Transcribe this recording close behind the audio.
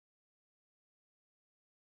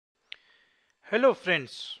Hello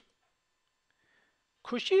friends.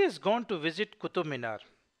 Khushi has gone to visit Qutub Minar.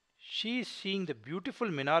 She is seeing the beautiful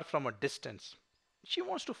Minar from a distance. She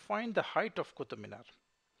wants to find the height of Qutub Minar.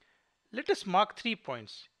 Let us mark 3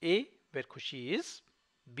 points. A, where Khushi is,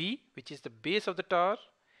 B, which is the base of the tower,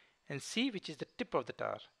 and C, which is the tip of the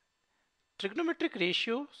tower. Trigonometric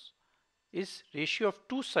ratios is ratio of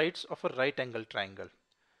two sides of a right angle triangle.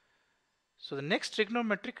 So the next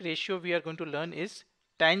trigonometric ratio we are going to learn is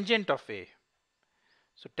tangent of A.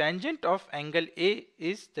 So tangent of angle A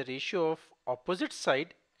is the ratio of opposite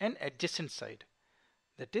side and adjacent side.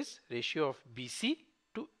 That is ratio of BC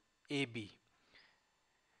to AB.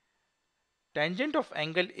 Tangent of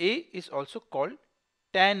angle A is also called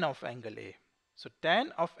tan of angle A. So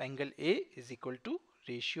tan of angle A is equal to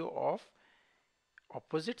ratio of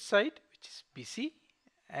opposite side, which is BC,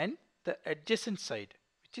 and the adjacent side,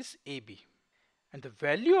 which is AB. And the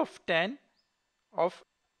value of tan of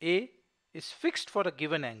A is fixed for a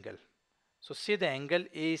given angle. So say the angle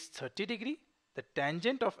A is 30 degree, the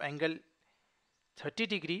tangent of angle 30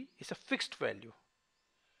 degree is a fixed value,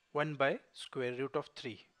 1 by square root of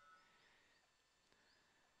 3.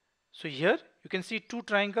 So here you can see two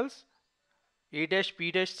triangles, A dash, B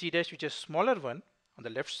dash, C dash, which is smaller one on the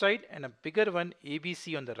left side and a bigger one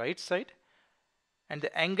ABC on the right side, and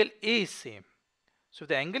the angle A is same. So if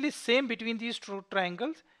the angle is same between these two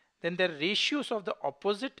triangles, then their ratios of the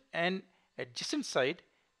opposite and adjacent side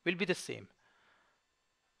will be the same.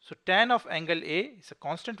 So tan of angle A is a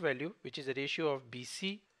constant value, which is the ratio of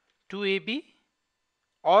BC to AB,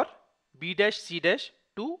 or B dash C dash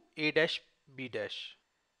to A dash B dash.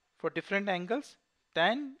 For different angles,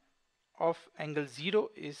 tan of angle 0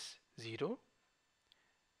 is 0,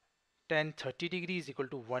 tan 30 degree is equal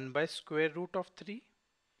to 1 by square root of 3,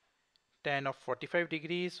 tan of 45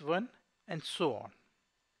 degree is 1, and so on.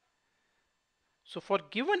 So for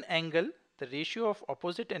given angle, the ratio of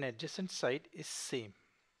opposite and adjacent side is same.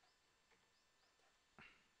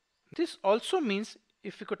 This also means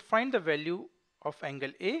if we could find the value of angle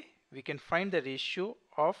A, we can find the ratio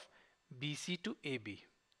of BC to AB.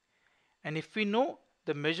 And if we know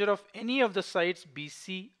the measure of any of the sides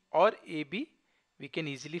BC or AB, we can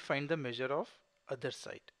easily find the measure of other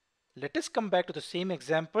side. Let us come back to the same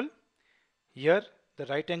example. Here the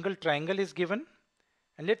right angle triangle is given,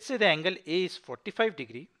 and let's say the angle A is 45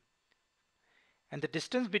 degree, and the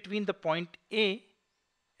distance between the point A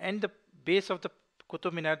and the base of the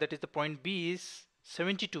Qutub Minar, that is the point B, is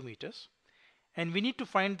 72 meters, and we need to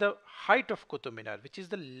find the height of Qutub Minar, which is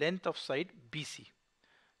the length of side BC.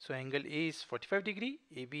 So angle A is 45 degree,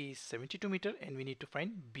 AB is 72 meter, and we need to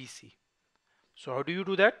find BC. So how do you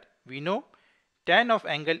do that? We know tan of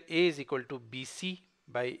angle A is equal to BC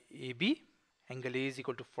by AB. Angle A is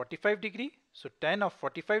equal to 45 degree. So tan of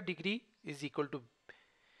 45 degree is equal to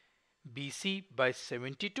BC by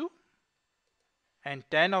 72, and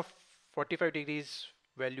tan of 45 degrees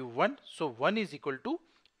value 1. So 1 is equal to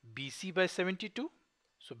BC by 72.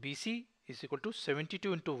 So BC is equal to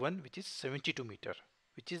 72 into 1, which is 72 meter,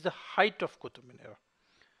 which is the height of Qutub Minar.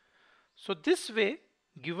 So this way,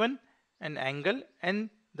 given an angle and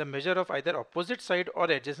the measure of either opposite side or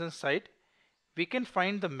adjacent side, we can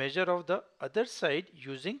find the measure of the other side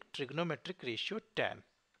using trigonometric ratio tan.